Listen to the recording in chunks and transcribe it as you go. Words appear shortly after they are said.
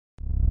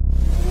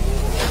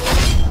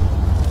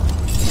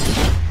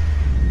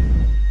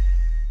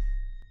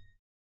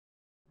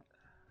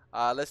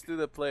Let's do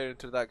the player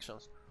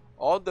introductions.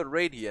 On the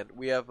Radiant,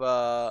 we have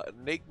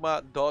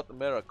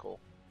Enigma.Miracle.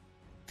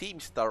 Team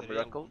Star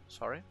Miracle,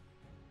 sorry.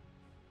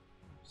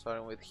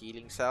 Starting with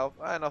Healing Salve.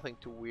 Nothing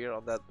too weird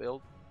on that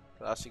build.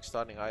 Classic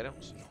stunning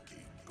items.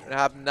 We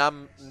have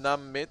Nam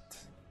Mid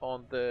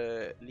on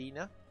the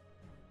Lina.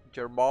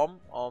 Germom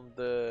on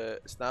the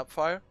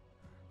Snapfire.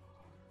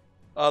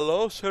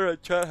 Hello, sir.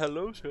 Chat.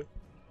 Hello, sir.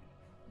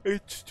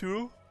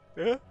 H2.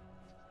 Yeah.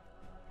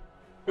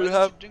 Why did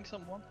you drink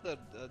some monster,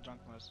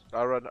 Drunkmers?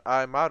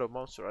 I'm out of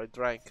monster. I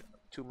drank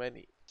too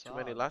many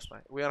last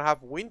night. We're gonna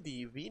have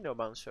Windy Vino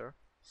Monster.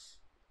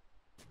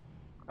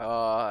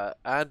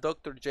 And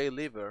Dr. J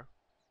Liver.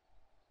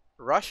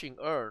 Rushing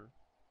Urn.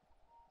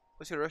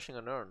 What's he rushing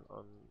an urn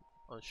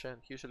on Shen?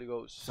 He usually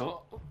goes.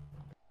 So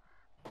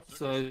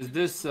is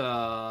this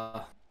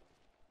like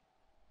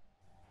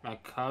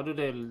how do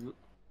they?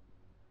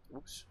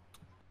 Oops.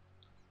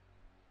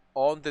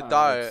 On the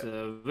dire. It's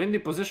windy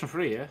position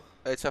 3, yeah.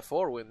 It's a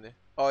 4 windy.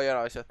 Oh yeah,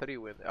 no, it's a 3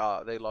 windy.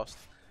 They lost.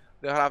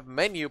 They have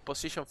menu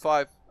position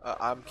 5.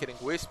 I'm kidding.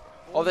 Wisp.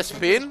 Oh, the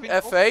spin.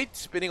 F8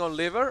 spinning on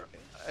liver.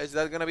 Is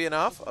that gonna be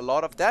enough? A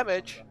lot of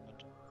damage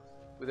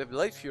with the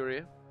Blade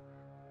Fury.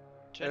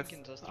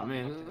 I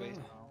mean,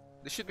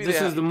 this should be.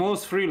 This is the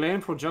most free lane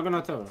for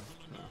Juggernaut ever.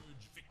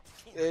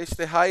 It's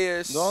the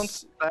highest. Don't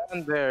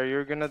stand there.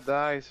 You're gonna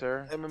die,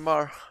 sir.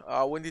 MMR.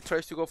 Windy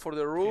tries to go for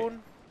the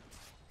rune.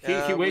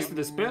 He wasted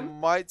the spin.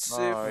 Might see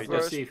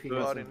first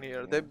blood in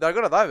here. They're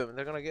gonna dive him.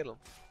 They're gonna get him.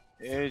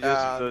 He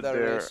just stood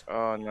there.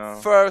 Oh no.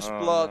 First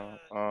blood.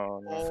 No.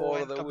 Oh no.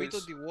 For the Capito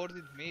Wiz.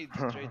 dewarded mid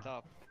straight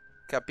up.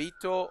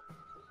 Capito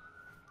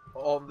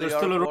on the There's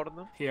still a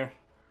corner. Here.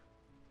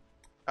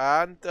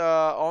 And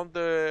on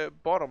the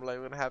bottom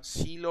line, we're gonna have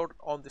Sea Lord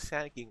on the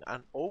Sand King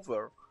and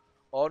over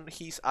on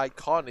his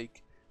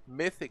iconic,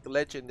 mythic,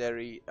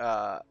 legendary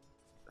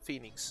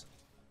Phoenix.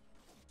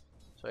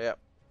 So yeah,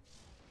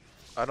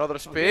 another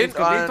spin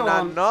and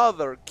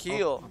another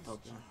kill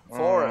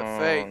for a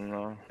Fate.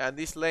 No. And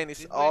this lane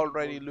is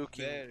already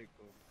looking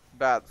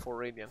bad for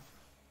Radiant.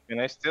 Can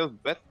I still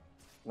bet?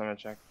 Let me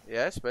check.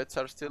 Yes, bets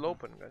are still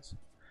open, guys.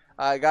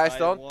 Guys,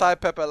 don't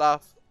type Pepe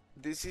Laugh.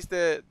 This is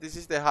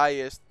the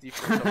highest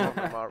difference of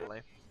MMR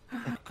lane.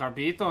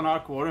 Carbito on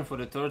Arc Warren for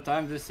the 3rd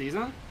time this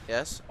season.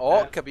 Yes.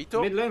 Oh,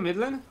 Capito. Mid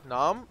lane.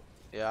 Nam.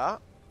 Yeah.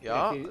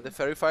 The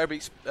Fairy Fire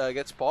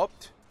gets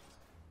popped.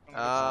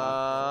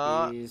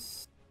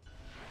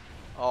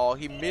 Oh,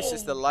 he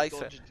misses the light.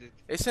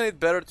 Isn't it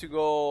better to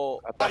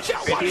go?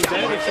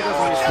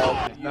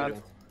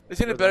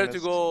 Isn't it better to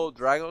go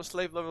Dragon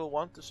Slave level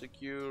 1 to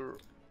secure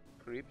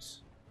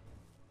creeps?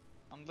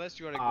 Unless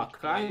you are a good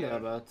kinda,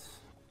 but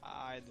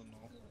I don't know.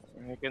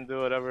 He can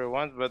do whatever he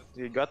wants, but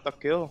he got the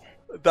kill.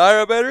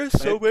 Diameter is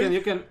so big.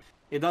 You can.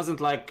 It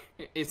doesn't like.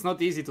 It's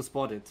not easy to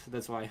spot it.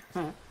 That's why.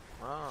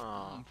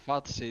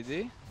 Fat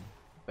CD.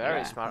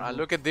 Very smart. And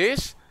look at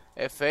this.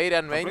 A Fade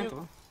and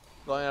menu.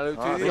 Going a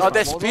little too. Oh,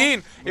 the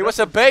spin! It was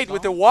a bait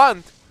with the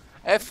wand.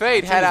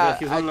 F8 had a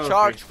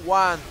charge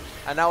wand.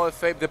 And now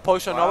F8, the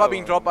Potion Nova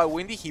being dropped by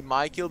Windy. He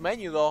might kill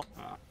menu though.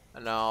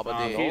 No,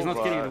 but he's not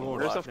killing the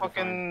ward. There's a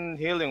fucking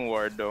healing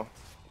ward though.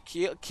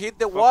 Hit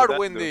the ward,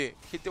 Windy.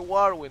 Hit the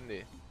ward,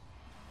 Windy.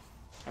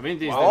 I mean,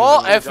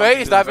 oh,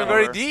 F8 is diving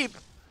very deep.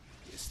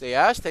 Stay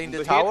in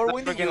the tower,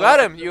 Windy.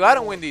 You got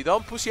him, Windy.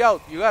 Don't pussy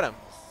out. You got him.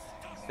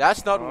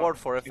 That's not ward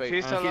for F8. If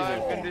he's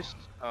alive in this,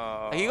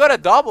 he got a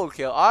double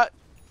kill.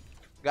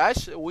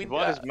 Guys, Windy.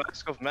 What is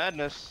Mask of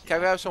Madness?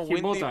 Can we have some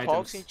Windy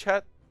pokes in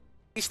chat?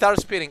 He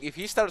starts spinning. If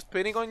he starts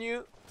spinning on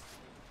you,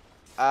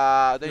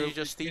 then you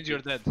just TP. You're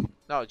dead.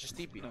 No, just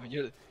TP.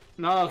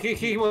 No,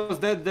 he was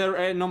dead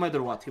there no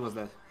matter what. He was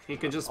dead. He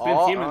can just spin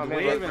him and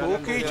wave.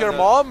 Cookie,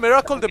 Germom,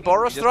 Miracle, the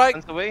Borrow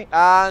Strike,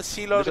 and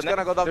Sea Lord is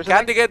gonna go down.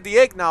 Can they get the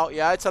egg now?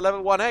 Yeah, it's a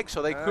level 1 egg,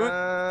 so they could.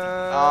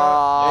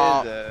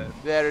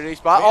 There it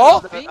is.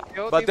 But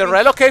but the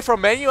relocate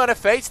from menu and a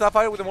Fate,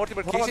 Snapfire with the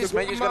multiple kisses.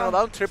 Menu is gonna go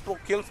down. Triple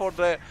kill for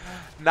the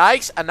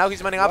Nikes, and now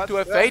he's manning up to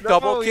a Fate.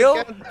 Double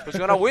kill. Who's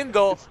gonna win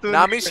though?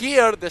 Nami's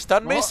here. The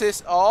stun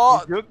misses.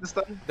 Oh,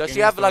 does he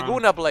have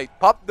Laguna Blade?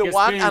 Pop the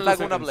one and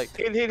Laguna Blade.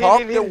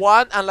 Pop the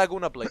one and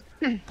Laguna Blade.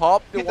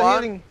 Pop the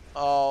one.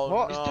 Oh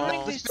no!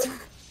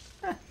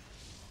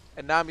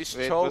 And Nami's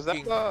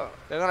choking.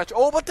 They're gonna.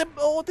 But the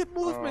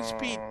movement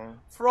speed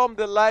from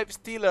the life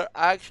stealer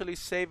actually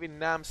saving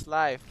Nam's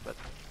life. But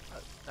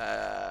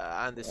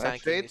and the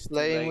Sand King is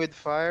playing with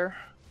fire.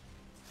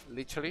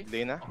 Literally.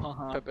 Lina.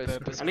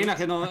 Lina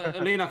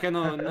can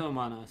no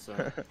mana. So.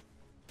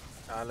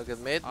 Look at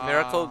mid.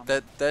 Miracle.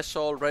 That's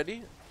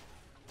already.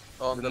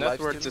 On the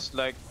network is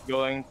like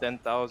going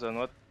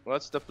 10,000.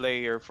 What's the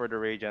play here for the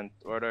Radiant?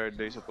 What are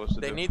they supposed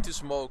to do? They need to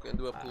smoke and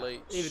do a play.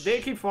 If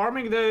they keep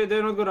farming,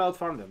 they're not gonna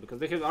outfarm them because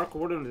they have Arc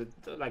Warden with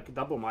like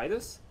double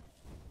Midas,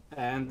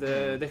 and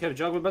they have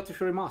Jug with Battle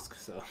Fury Mask.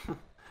 So,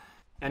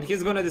 and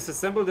he's gonna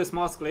disassemble this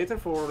mask later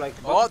for like.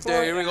 Oh,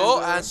 there we go.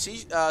 And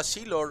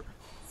Sea Lord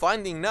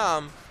finding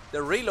Nam,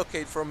 the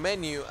relocate from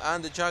menu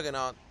and the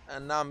Juggernaut,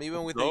 and Nam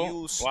even with the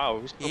use.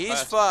 Wow, he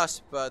is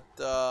fast, but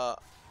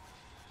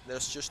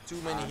there's just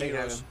too many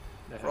heroes.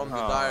 from the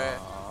Dire.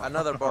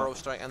 Another Burrow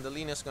Strike, and the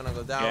Lina's gonna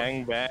go down.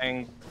 Gang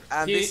bang.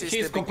 And this is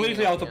He's the completely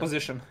beginning out of the end.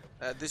 position.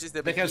 This is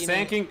the They have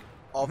beginning Sanking.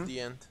 of the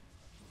end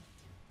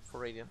for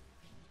Radiant.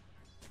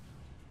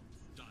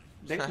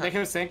 They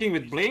have Sanking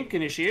with Blink,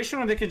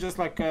 Initiation, and they can just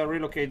like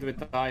relocate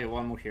with Die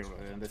one more hero,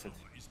 and that's it.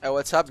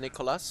 What's up,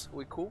 Nicholas?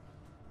 We cool?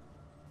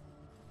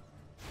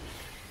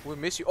 We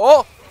miss you.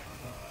 Oh!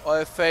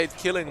 Oh, Fate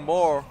killing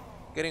more.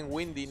 Getting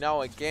windy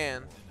now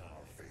again.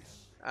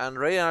 And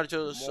Radiant are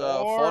just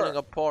falling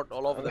apart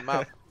all over the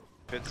map.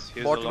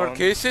 Mortimer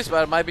kisses,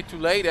 but it might be too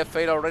late.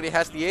 Fate already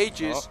has the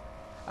Aegis.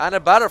 And a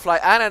Butterfly,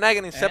 and an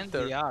Aghanim Scepter.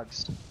 And the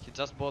Aghs. He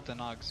just bought an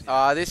Aghs.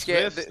 This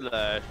game,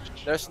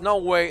 there's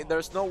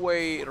no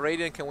way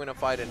Radiant can win a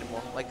fight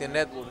anymore. Like the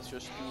network is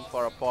just too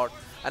far apart.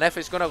 And F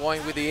is gonna go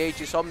in with the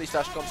Aegis.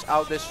 Omnislash comes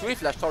out. The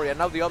Swift Slash, sorry, and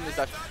now the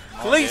Omnislash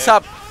cleans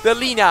up the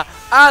Lina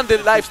and the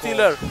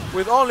Lifestealer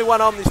with only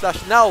one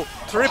Omnislash. Now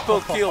triple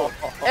kill.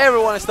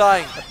 Everyone is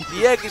dying.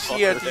 The egg is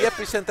here, the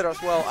epicenter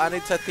as well, and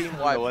it's a team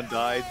wipe. No one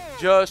died.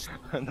 Just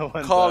No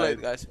one call died.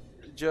 it, guys.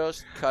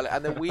 Just call it.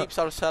 And the Weeps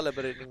are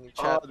celebrating in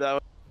chat.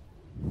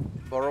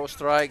 Burrow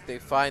Strike, they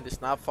find the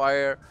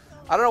Snapfire.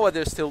 I don't know what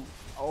they're still.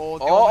 Oh,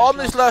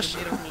 Omnislash!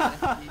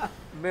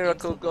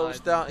 Miracle goes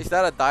down. Is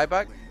that a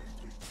dieback?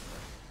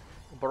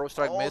 Burrow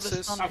Strike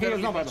misses.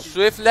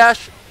 Swift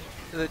Lash,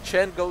 the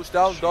Chen goes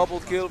down.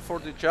 Double kill for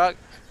the Jug.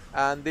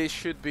 And this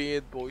should be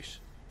it, boys.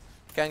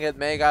 Can get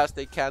Megas,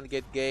 they can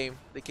get game.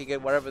 They can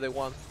get whatever they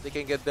want. They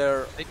can get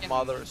their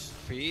mothers.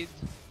 Feed.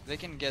 They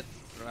can get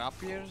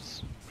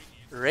rapiers.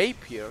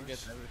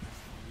 Rapiers?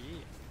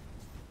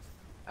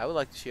 I would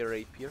like to see a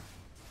rapier.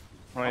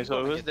 Alright,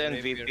 so who's the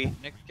MVP?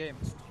 Next game.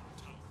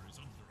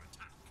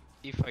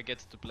 If I get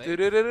to play.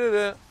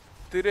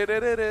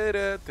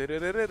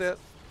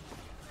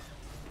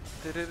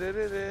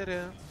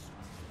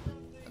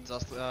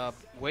 Just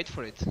wait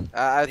for it.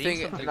 I think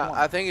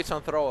it's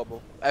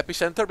unthrowable.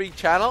 Epicenter being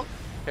channeled.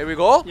 Here we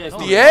go. Yes,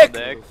 the egg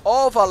egg.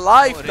 of a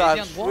lifetime.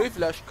 Radiant won.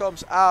 Swiftlash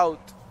comes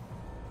out.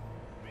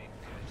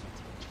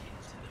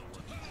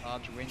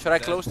 Should I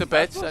close the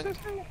bets?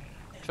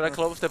 Should I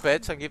close the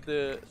bets and give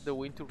the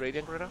win to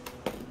Radiant right now?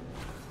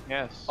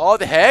 Yes. Oh,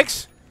 the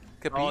Hex.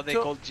 Capito. Oh, they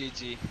called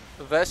GG.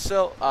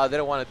 Vessel. They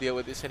don't want to deal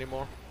with this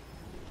anymore.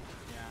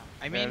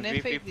 I mean,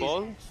 MVP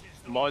poll.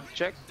 Mod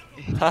check.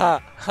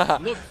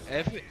 Look,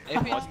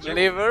 F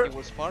Deliver. He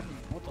was farming.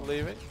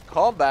 Leave it.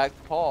 Comeback.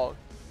 Paul.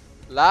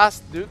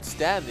 Last dude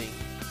standing.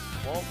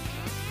 Well.